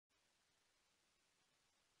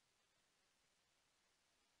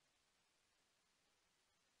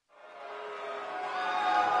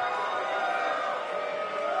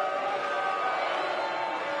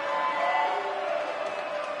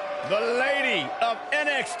The lady of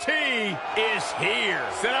NXT is here.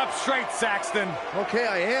 Sit up straight, Saxton. Okay,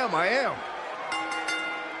 I am.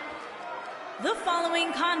 The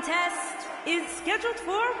following contest is scheduled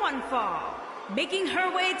for one fall. Making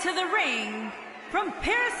her way to the ring from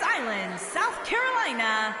Paris Island, South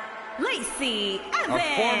Carolina, Lacy Evans.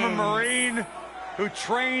 A former Marine who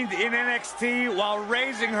trained in NXT while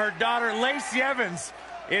raising her daughter, Lacy Evans,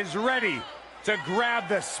 is ready to grab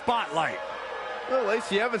the spotlight. Well,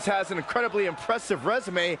 Lacy Evans has an incredibly impressive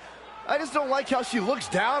resume. I just don't like how she looks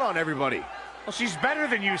down on everybody. Well, she's better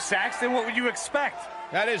than you, Saxton. What would you expect?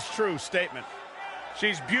 That is true statement.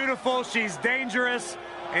 She's beautiful, she's dangerous,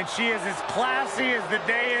 and she is as classy as the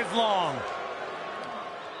day is long.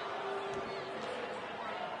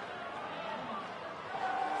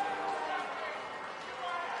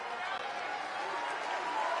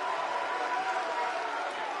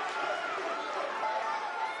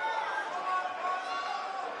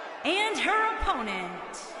 And her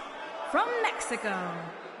opponent, from Mexico,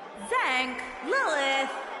 Zelina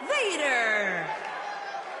Vega.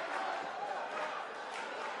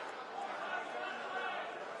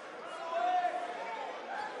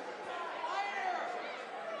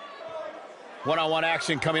 One-on-one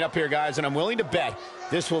action coming up here, guys, and I'm willing to bet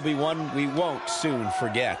this will be one we won't soon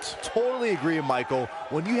forget. Totally agree, Michael.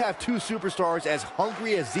 When you have two superstars as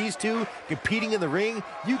hungry as these two competing in the ring,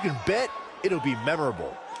 you can bet it'll be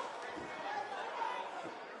memorable.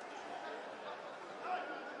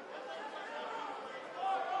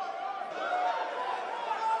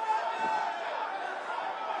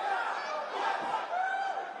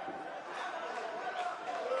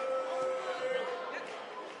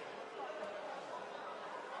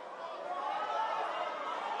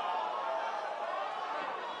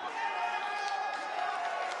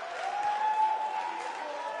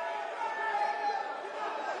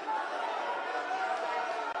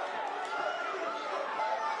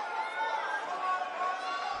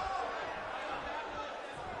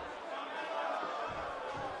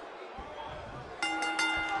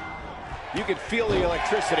 You can feel the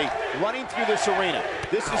electricity running through this arena.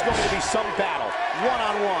 This is going to be some battle.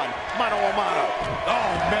 One-on-one, mano-a-mano.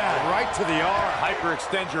 Oh, man, right to the arm.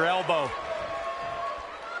 Hyperextend your elbow.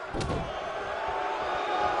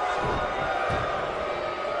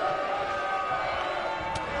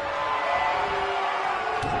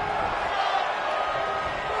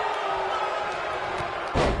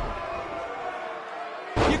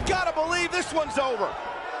 You gotta believe this one's over.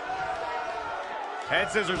 Head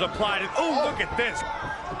scissors applied. Oh, look at this.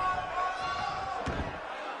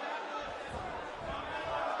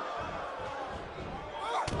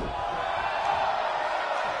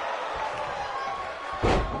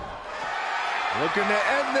 Looking to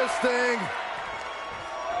end this thing.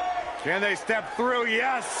 Can they step through?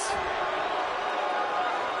 Yes.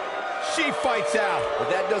 She fights out. But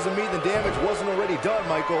that doesn't mean the damage wasn't already done,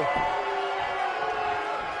 Michael.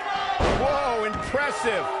 Whoa,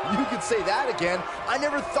 impressive. You could say that again. I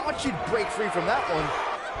never thought she'd break free from that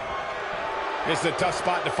one. It's a tough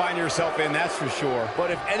spot to find yourself in, that's for sure.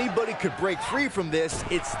 But if anybody could break free from this,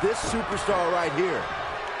 it's this superstar right here.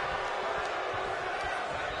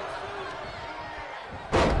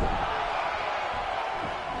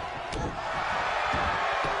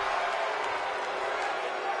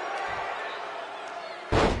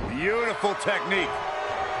 Beautiful technique.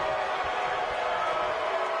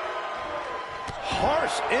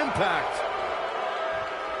 Harsh impact.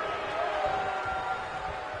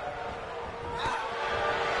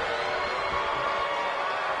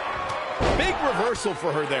 Big reversal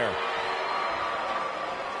for her there.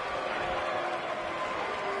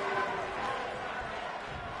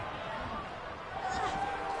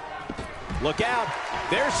 Look out.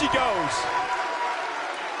 There she goes.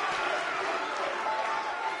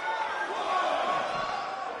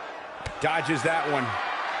 Dodges that one.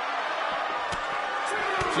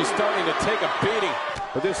 She's starting to take a beating,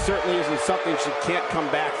 but this certainly isn't something she can't come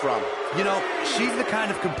back from. You know, she's the kind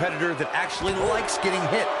of competitor that actually likes getting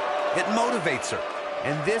hit. It motivates her.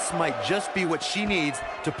 And this might just be what she needs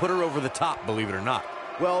to put her over the top, believe it or not.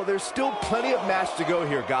 Well, there's still plenty of match to go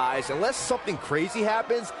here, guys. Unless something crazy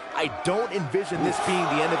happens, I don't envision this being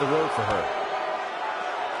the end of the road for her.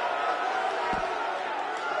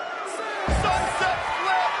 Sunset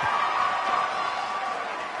flip!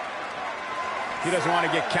 He doesn't want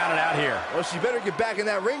to get counted out here. Well, she better get back in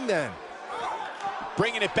that ring then.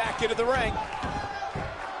 Bringing it back into the ring.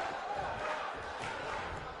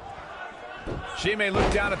 She may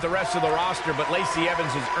look down at the rest of the roster, but Lacy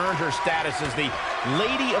Evans has earned her status as the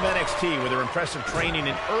Lady of NXT with her impressive training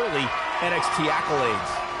and early NXT accolades.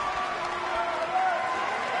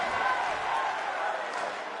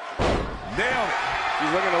 nailed it.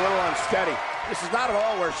 She's looking a little unsteady. This is not at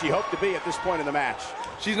all where she hoped to be at this point in the match.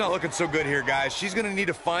 She's not looking so good here, guys. She's going to need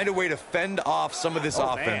to find a way to fend off some of this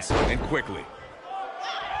offense, and quickly.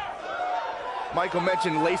 Michael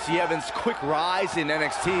mentioned Lacey Evans' quick rise in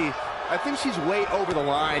NXT. I think she's way over the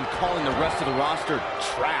line calling the rest of the roster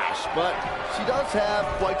trash, but she does have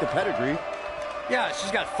quite the pedigree. Yeah,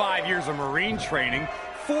 she's got 5 years of Marine training,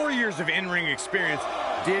 4 years of in-ring experience,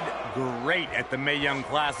 did great at the Mae Young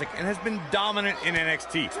Classic, and has been dominant in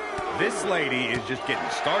NXT. This lady is just getting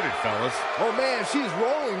started, fellas. Oh man, she's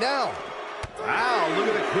rolling now. Wow, look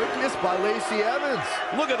at the quickness by Lacey Evans.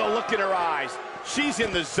 Look at the look in her eyes. She's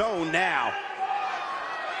in the zone now.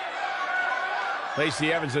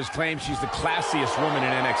 Lacey Evans has claimed she's the classiest woman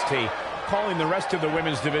in NXT, calling the rest of the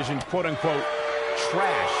women's division, quote-unquote,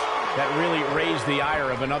 trash. That really raised the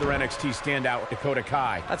ire of another NXT standout, Dakota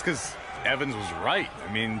Kai. That's because Evans was right.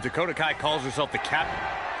 I mean, Dakota Kai calls herself the captain.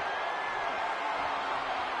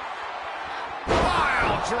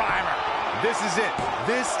 Pile driver. This is it.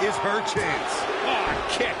 This is her chance. Oh,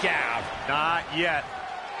 kick out. Not yet.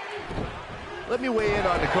 Let me weigh in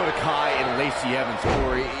on Dakota Kai and Lacey Evans,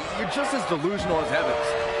 Corey. You're just as delusional as Evans.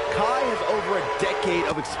 Kai has over a decade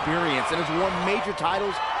of experience and has won major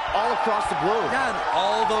titles all across the globe. God,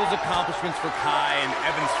 all those accomplishments for Kai, and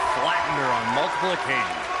Evans flattened her on multiple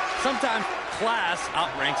occasions. Sometimes class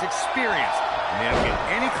outranks experience, and they don't get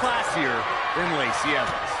any classier than Lacey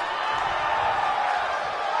Evans.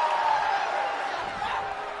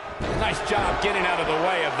 Nice job getting out of the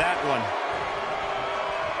way of that one.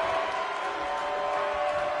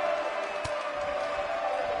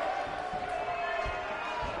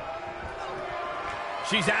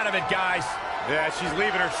 She's out of it, guys. Yeah, she's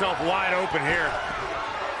leaving herself wide open here.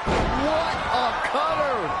 What a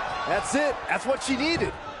cutter! That's it. That's what she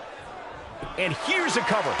needed. And here's a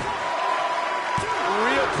cover.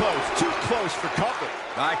 Real close. Too close for comfort.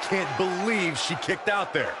 I can't believe she kicked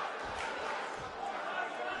out there.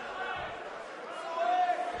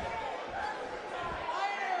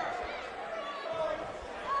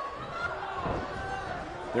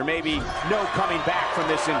 There may be no coming back from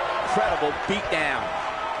this incredible beatdown.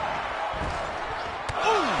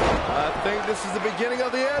 I think this is the beginning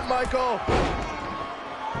of the end, Michael.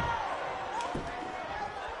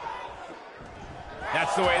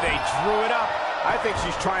 That's the way they drew it up. I think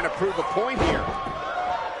she's trying to prove a point here.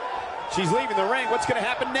 She's leaving the ring. What's going to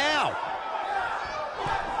happen now?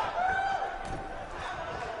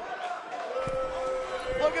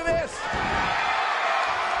 Look at this.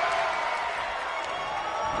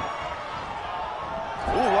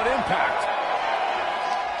 Ooh, what impact.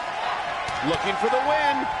 Looking for the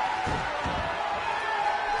win.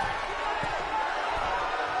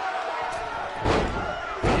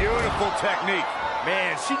 Beautiful technique.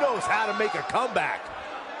 Man, she knows how to make a comeback.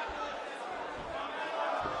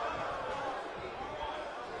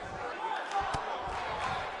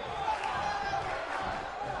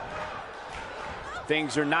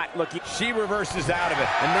 Things are not looking. She reverses out of it.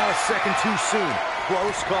 And not a second too soon.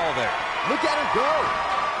 Close call there. Look at her go.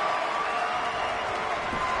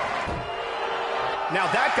 Now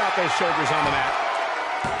that got those shoulders on the mat.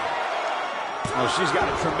 Oh, she's got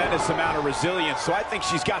a tremendous amount of resilience, so I think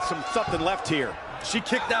she's got something left here. She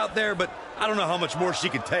kicked out there, but I don't know how much more she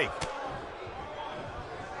can take.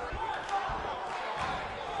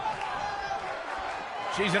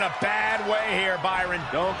 She's in a bad way here, Byron.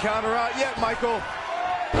 Don't count her out yet, Michael.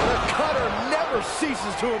 The cutter never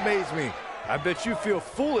ceases to amaze me. I bet you feel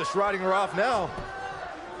foolish riding her off now.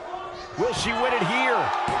 Will she win it here?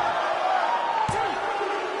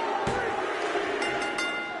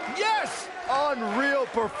 Yes! Unreal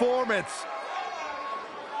performance.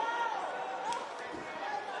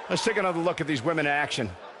 Let's take another look at these women in action.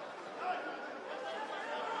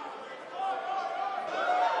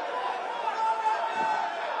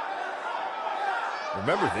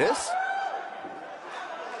 Remember this?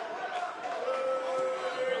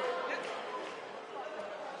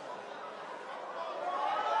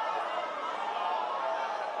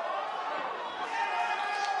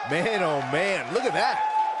 Man, oh man, look at that.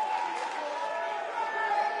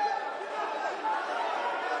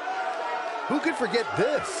 Who could forget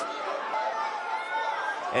this?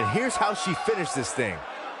 And here's how she finished this thing.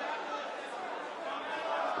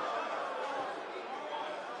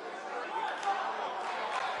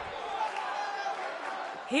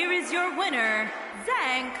 Here is your winner,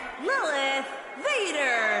 Lilith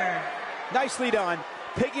Vader. Nicely done.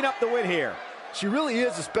 Picking up the win here. She really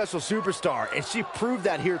is a special superstar, and she proved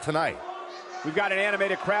that here tonight. We've got an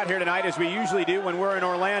animated crowd here tonight, as we usually do when we're in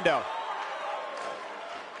Orlando.